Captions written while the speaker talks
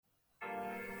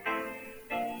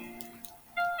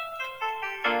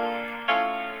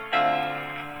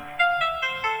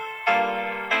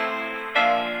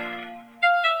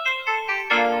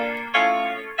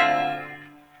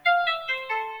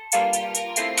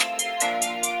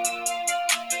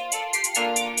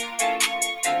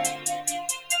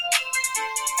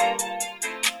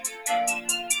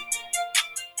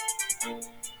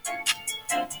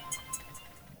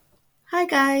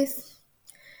guys,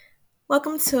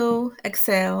 welcome to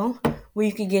Excel, where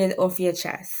you can get it off your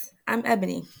chest. I'm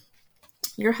Ebony,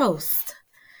 your host.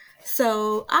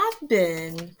 So I've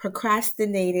been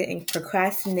procrastinating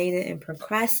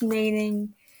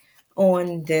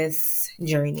on this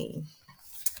journey.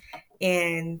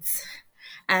 And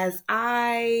as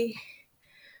I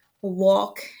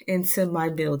walk into my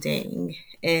building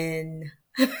and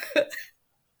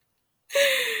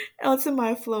onto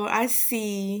my floor, I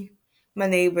see my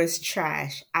neighbor's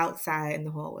trash outside in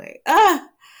the hallway.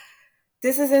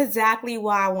 This is exactly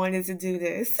why I wanted to do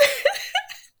this. Because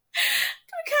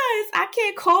I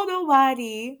can't call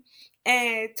nobody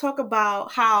and talk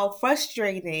about how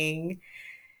frustrating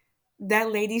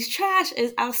that lady's trash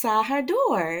is outside her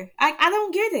door. I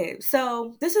don't get it.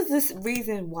 So this is this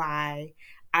reason why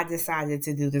I decided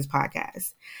to do this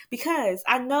podcast. Because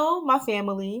I know my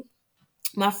family,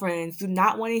 my friends do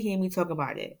not want to hear me talk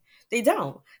about it. They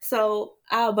don't. So,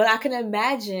 but I can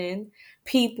imagine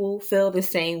people feel the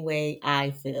same way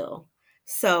I feel.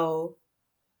 So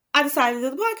I decided to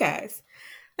do the podcast.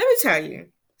 Let me tell you.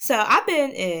 So I've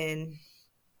been in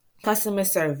customer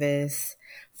service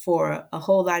for a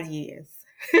whole lot of years.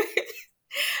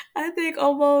 I think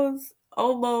almost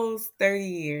 30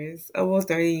 years. Almost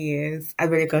 30 years I've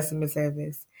been in customer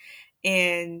service.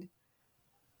 And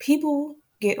people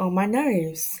get on my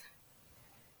nerves.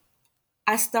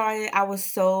 I was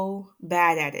so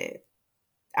bad at it.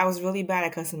 I was really bad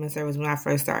at customer service when I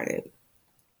first started.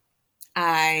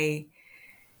 I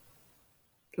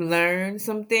learned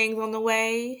some things on the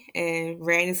way and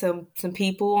ran into some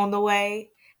people on the way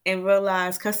and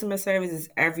realized customer service is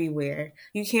everywhere.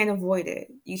 You can't avoid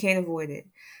it.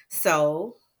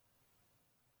 So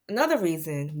another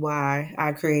reason why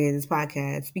I created this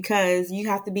podcast, because you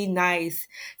have to be nice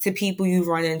to people you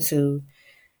run into.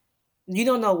 You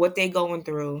don't know what they're going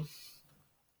through,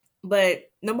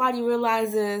 but nobody know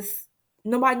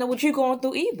what you're going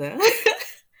through either.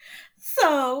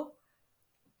 So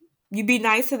you be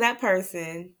nice to that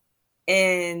person,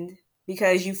 and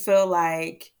because you feel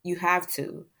like you have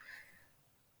to,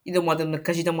 you don't want them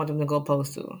to go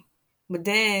postal. But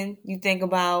then you think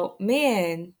about,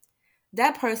 man,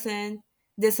 that person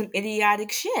did some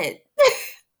idiotic shit.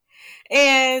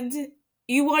 And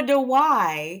you wonder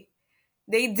why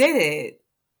they did it.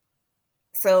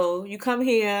 So you come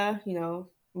here,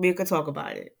 we could talk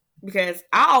about it. Because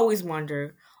I always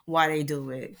wonder why they do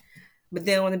it. But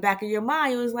then on the back of your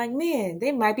mind, it was like, man,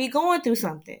 they might be going through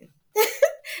something.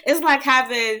 It's like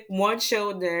having one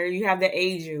shoulder, you have the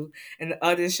angel, and the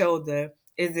other shoulder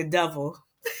is the devil.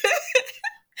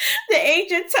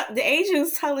 The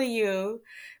angel's telling you,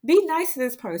 be nice to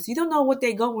this person. You don't know what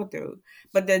they're going through.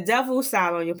 But the devil's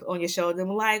side on your shoulder, I'm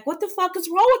like, what the fuck is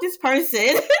wrong with this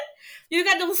person? You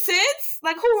got no sense?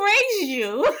 Like, who raised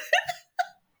you?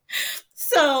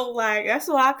 So, that's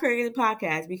why I created a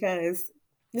podcast, because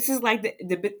this is like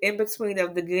the in-between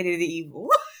of the good and the evil.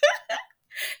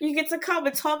 You get to come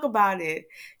and talk about it.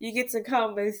 You get to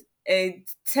come and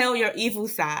tell your evil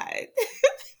side.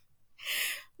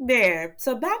 There.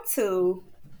 So back to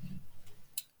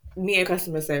me and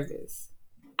customer service.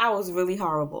 I was really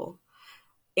horrible.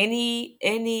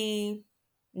 Any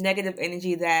negative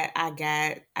energy that I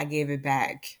got, I gave it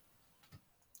back.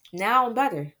 Now I'm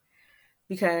better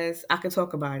because I can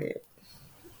talk about it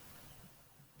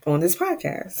on this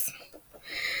podcast.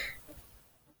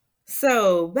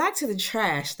 So back to the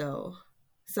trash though.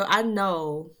 So I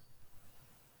know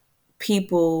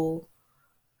people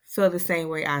feel the same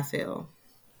way I feel.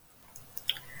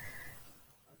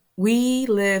 We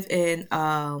live in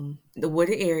the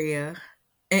wooded area,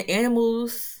 and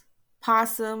animals,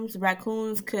 possums,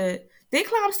 raccoons they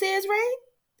climb stairs, right?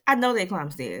 I know they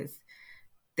climb stairs.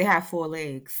 They have 4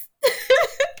 legs.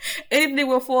 Anything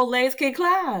with 4 legs can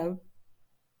climb.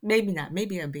 Maybe not.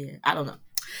 Maybe a bear. I don't know.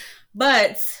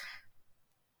 But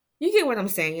you get what I'm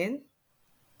saying.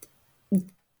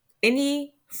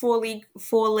 Any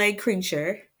 4-leg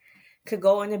creature could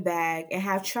go in a bag and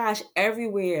have trash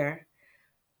everywhere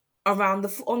on the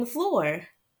floor.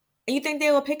 And you think they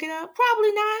will pick it up?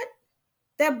 Probably not.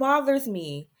 That bothers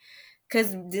me.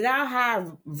 Because did I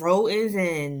have rodents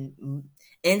and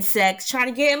insects trying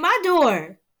to get in my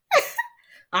door?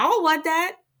 I don't want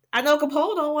that. I know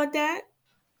Capone don't want that.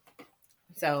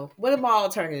 So, what are my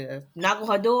alternatives? Knock on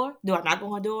her door? Do I knock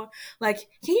on her door? Like,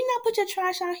 can you not put your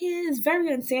trash out here? It's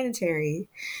very unsanitary.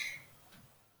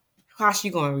 How's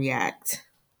she going to react?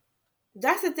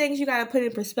 That's the things you got to put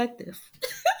in perspective.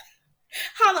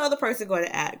 How the other person going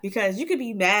to act? Because you could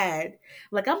be mad.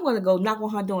 Like, I'm going to go knock on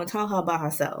her door and tell her about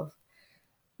herself.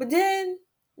 But then,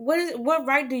 what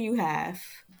right do you have?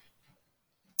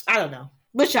 I don't know.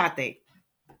 What y'all think?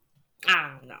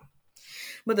 I don't know.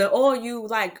 But then all you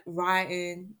like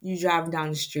riding, you driving down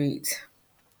the street,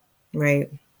 right?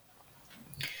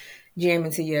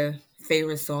 Jamming to your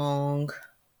favorite song,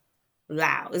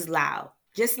 loud. It's loud,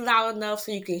 just loud enough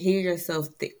so you can hear yourself.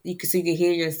 So you can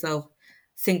hear yourself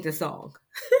sing the song,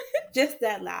 just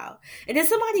that loud. And then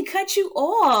somebody cut you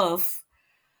off.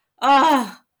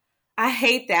 Ah, I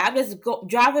hate that. I'm just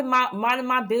driving minding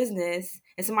my business,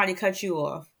 and somebody cut you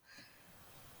off.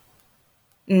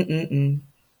 Mm-mm-mm.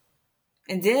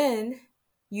 And then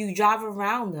you drive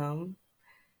around them.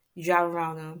 You drive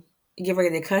around them. You get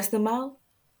ready to cuss them out.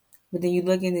 But then you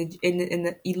look you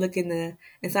look in the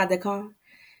inside the car, and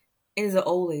it's an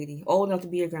old lady, old enough to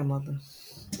be your grandmother.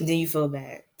 And then you feel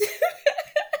bad. And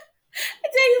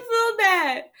then you feel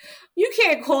bad. You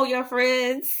can't call your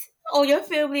friends or your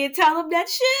family and tell them that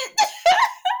shit.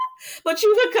 But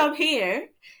you can come here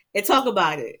and talk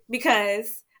about it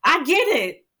because I get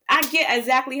it. I get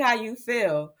exactly how you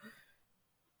feel.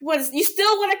 What, you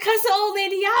still want to cuss the old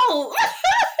lady out,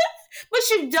 but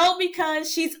you don't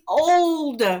because she's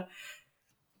old.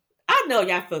 I know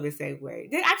y'all feel the same way.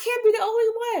 I can't be the only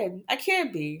one. I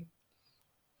can't be.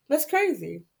 That's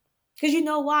crazy. Because you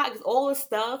know why? Because all this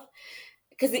stuff.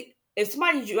 Because if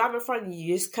somebody drive in front of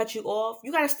you, just cut you off,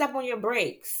 you got to step on your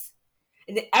brakes.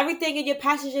 And then everything in your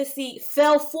passenger seat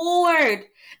fell forward.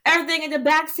 Everything in the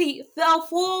back seat fell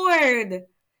forward.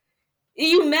 And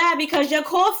you mad because your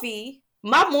coffee,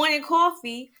 my morning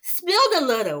coffee, spilled a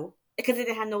little because it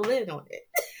didn't have no lid on it.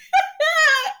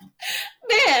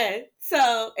 Man.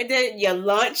 So, and then your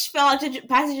lunch fell out your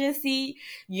passenger seat.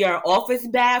 Your office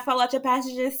bag fell out your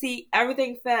passenger seat.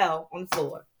 Everything fell on the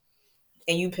floor.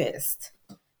 And you pissed.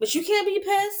 But you can't be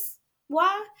pissed.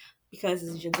 Why? Because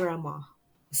it's your grandma.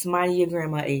 Somebody your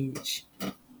grandma age.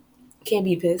 Can't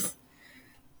be pissed.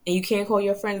 And you can't call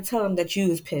your friend and tell them that you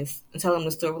was pissed. And tell them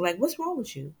the story. Like, what's wrong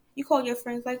with you? You call your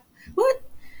friends like, what?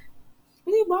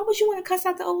 Why would you want to cuss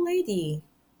out the old lady?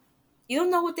 You don't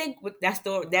know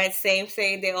that same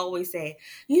saying they always say.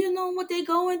 You don't know what they're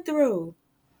going through.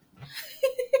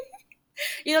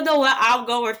 You don't know what I'm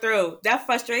going through. That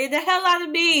frustrated the hell out of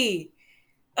me.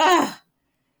 Ugh.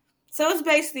 So it's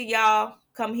basically y'all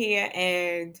come here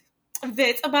and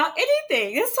vent about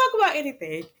anything. Let's talk about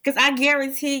anything. Because I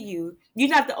guarantee you're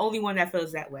not the only one that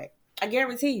feels that way. I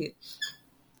guarantee you.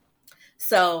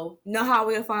 So, know how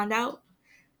we'll find out?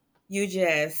 You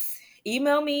just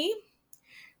email me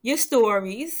your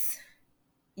stories,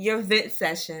 your vent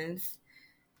sessions,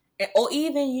 or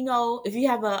even, if you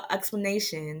have an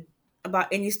explanation about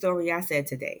any story I said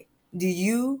today. Do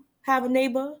you have a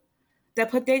neighbor that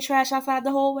put their trash outside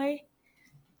the hallway?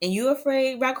 And you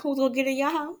afraid raccoons will get in your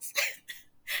house?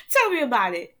 Tell me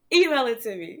about it. Email it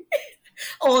to me.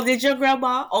 Or did your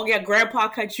grandma or your grandpa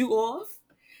cut you off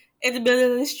in the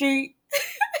middle of the street?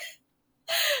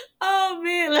 Oh,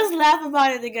 man. Let's laugh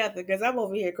about it together because I'm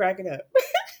over here cracking up.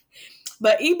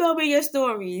 But email me your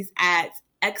stories at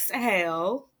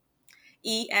exhale,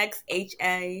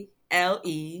 EXHALE,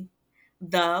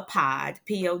 the pod,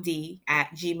 POD,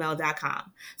 at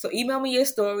gmail.com. So email me your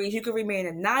stories. You can remain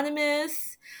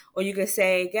anonymous or you can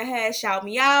say, go ahead, shout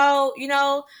me out.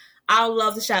 I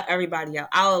love to shout everybody out.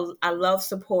 I love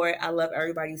support. I love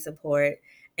everybody's support.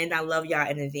 And I love y'all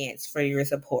in advance for your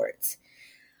support.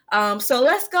 So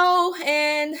let's go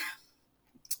and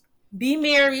be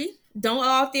merry. Don't go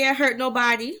out there hurt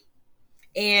nobody.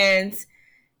 And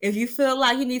if you feel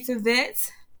like you need to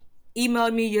vent,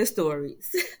 email me your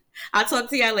stories. I'll talk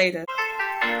to y'all later.